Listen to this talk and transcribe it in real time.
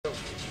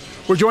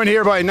We're joined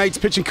here by Knights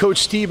pitching coach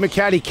Steve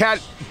McCatty.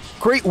 Cat,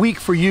 great week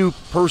for you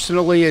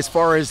personally as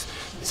far as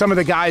some of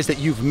the guys that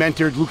you've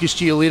mentored. Lucas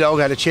Giolito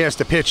got a chance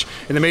to pitch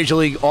in the Major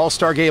League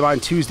All-Star game on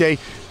Tuesday.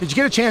 Did you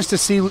get a chance to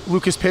see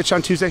Lucas pitch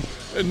on Tuesday?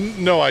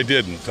 No, I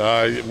didn't.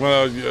 A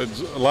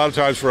lot of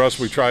times for us,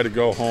 we try to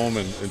go home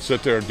and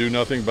sit there and do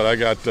nothing, but I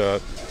got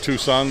two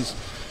sons,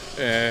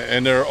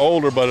 and they're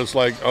older, but it's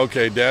like,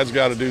 okay, Dad's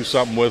got to do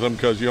something with them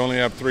because you only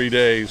have 3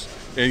 days,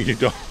 and you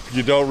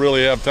don't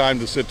really have time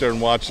to sit there and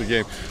watch the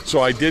game.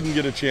 So I didn't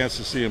get a chance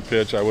to see him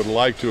pitch. I would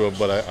like to have,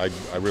 but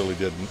I really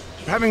didn't.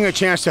 Having a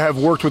chance to have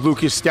worked with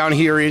Lucas down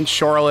here in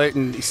Charlotte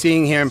and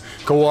seeing him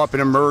go up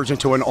and emerge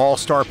into an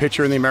all-star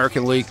pitcher in the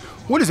American League,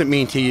 what does it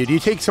mean to you? Do you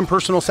take some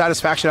personal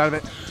satisfaction out of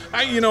it?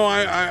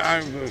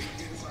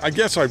 I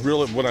guess I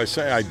really, when I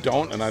say I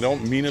don't, and I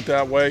don't mean it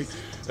that way,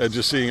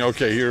 just seeing,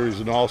 okay, here he's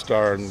an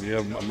all-star,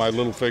 and my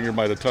little finger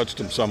might have touched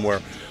him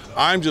somewhere.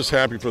 I'm just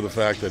happy for the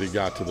fact that he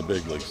got to the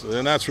big leagues,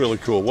 and that's really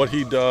cool. What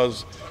he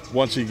does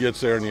once he gets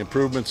there and the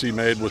improvements he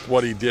made with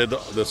what he did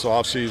this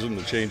offseason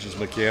to change his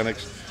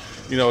mechanics,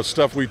 it's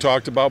stuff we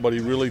talked about, but he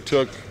really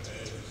took,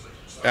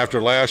 after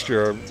last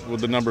year, when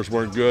the numbers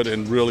weren't good,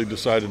 and really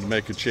decided to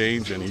make a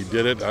change, and he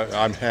did it.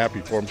 I'm happy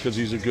for him because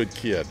he's a good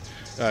kid.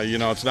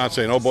 It's not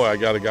saying, oh boy, I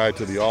got a guy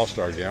to the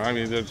All-Star game. I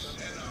mean,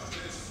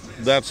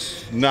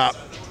 that's not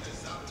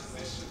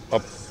a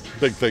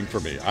big thing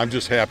for me. I'm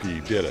just happy he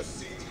did it.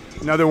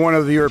 Another one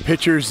of your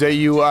pitchers that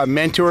you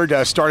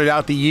mentored started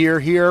out the year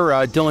here.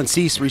 Dylan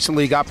Cease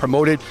recently got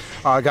promoted,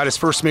 got his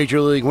first Major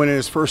League win in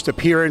his first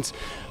appearance.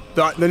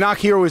 The knock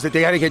here was that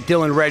they had to get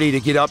Dylan ready to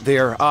get up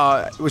there.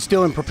 Was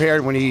Dylan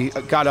prepared when he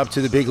got up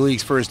to the big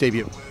leagues for his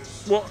debut?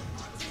 Well,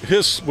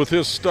 with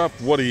his stuff,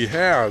 what he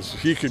has,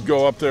 he could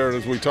go up there,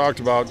 as we talked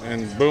about,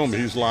 and boom,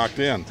 he's locked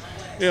in.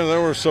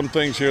 There were some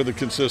things here, the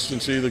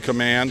consistency, the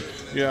command.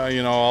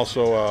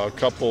 Also a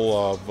couple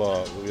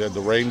of, we had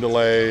the rain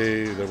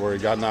delay where he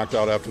got knocked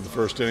out after the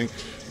first inning.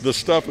 The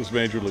stuff is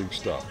Major League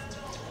stuff.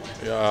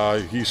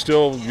 He's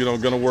still,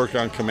 going to work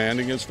on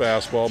commanding his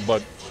fastball,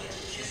 but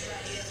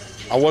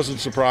I wasn't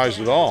surprised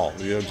at all,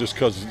 just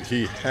because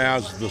he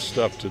has the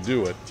stuff to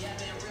do it.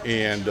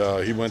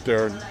 And he went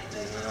there,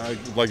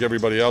 like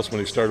everybody else,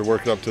 when he started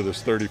working up to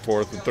this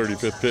 34th and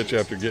 35th pitch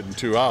after getting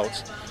 2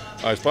 outs.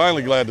 I was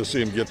finally glad to see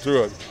him get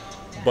through it.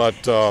 But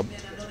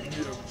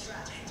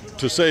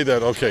to say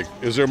that, okay,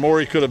 is there more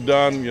he could have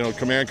done?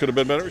 Command could have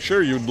been better.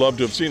 Sure, you'd love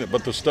to have seen it,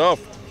 but the stuff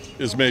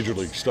is Major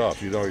League stuff.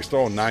 He's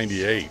throwing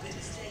 98.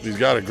 He's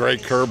got a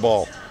great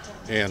curveball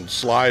and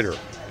slider,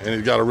 and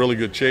he's got a really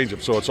good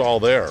changeup, so it's all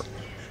there.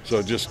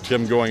 So just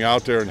him going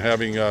out there and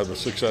having the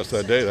success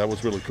that day, that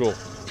was really cool.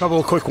 Couple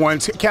of quick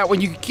ones. Kat,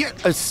 when you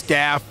get a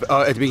staff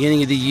at the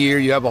beginning of the year,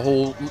 you have a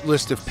whole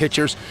list of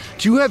pitchers.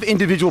 Do you have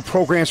individual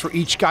programs for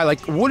each guy? Like,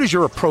 what is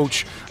your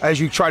approach as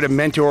you try to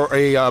mentor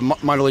a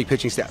minor league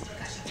pitching staff?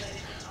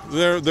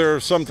 There are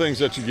some things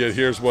that you get.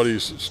 Here's what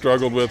he's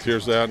struggled with.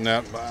 Here's that and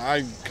that.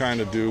 I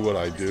kind of do what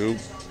I do.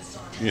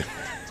 You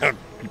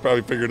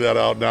probably figured that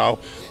out now.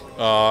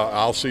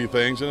 I'll see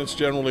things, and it's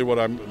generally what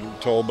I'm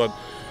told. But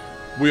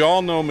we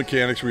all know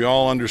mechanics. We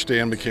all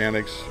understand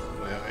mechanics.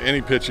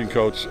 Any pitching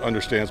coach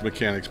understands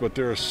mechanics, but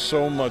there is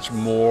so much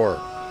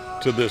more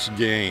to this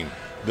game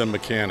than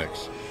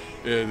mechanics.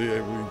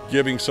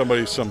 Giving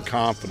somebody some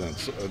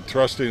confidence,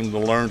 trusting them to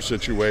learn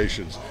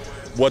situations,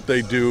 what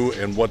they do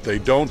and what they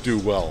don't do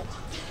well,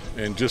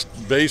 and just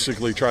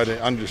basically try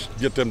to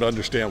get them to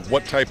understand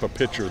what type of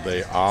pitcher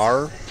they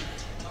are.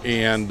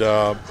 And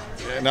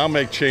I'll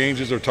make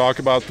changes or talk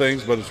about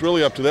things, but it's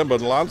really up to them.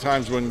 But a lot of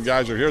times when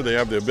guys are here, they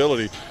have the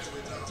ability.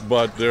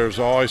 But there's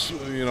always,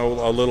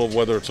 a little,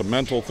 whether it's a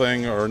mental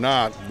thing or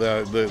not,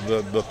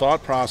 the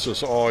thought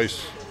process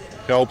always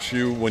helps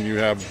you when you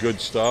have good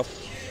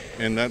stuff.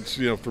 And that's,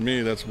 for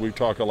me, we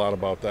talk a lot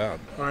about that.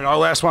 All right, our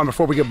last one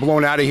before we get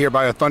blown out of here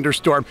by a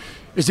thunderstorm.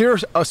 Is there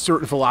a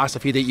certain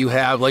philosophy that you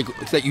have,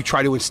 that you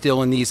try to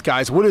instill in these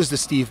guys? What is the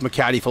Steve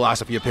McCatty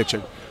philosophy of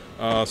pitching?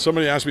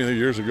 Somebody asked me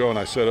years ago, and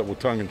I said it with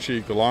tongue in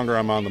cheek, the longer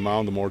I'm on the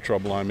mound, the more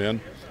trouble I'm in.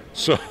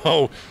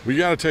 So we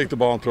got to take the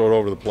ball and throw it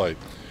over the plate.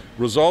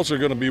 Results are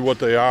going to be what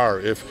they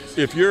are.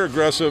 If you're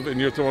aggressive and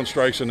you're throwing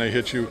strikes and they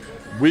hit you,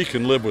 we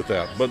can live with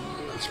that. But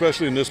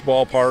especially in this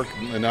ballpark,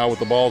 and now with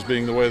the balls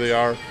being the way they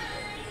are,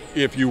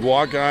 if you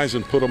walk guys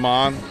and put them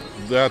on,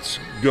 that's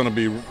going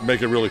to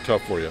make it really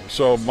tough for you.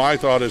 So my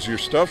thought is, your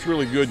stuff's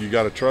really good. You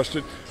got to trust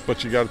it,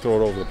 but you got to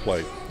throw it over the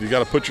plate. You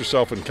got to put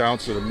yourself in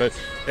counts that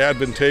are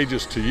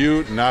advantageous to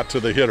you, not to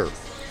the hitter.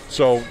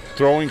 So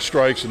throwing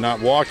strikes and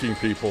not walking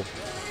people,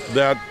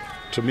 that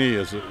to me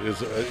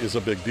is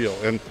a big deal.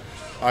 And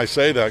I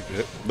say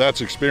that's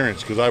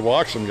experience, because I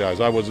walked some guys.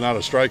 I was not a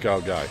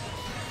strikeout guy.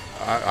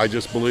 I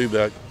just believe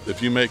that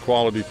if you make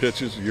quality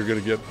pitches, you're going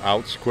to get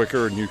outs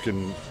quicker, and you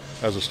can,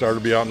 as a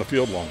starter, be out in the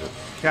field longer.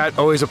 Kat,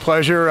 always a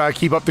pleasure.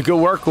 Keep up the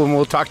good work, and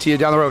we'll talk to you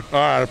down the road. All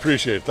right, I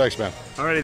appreciate it. Thanks, man. All right.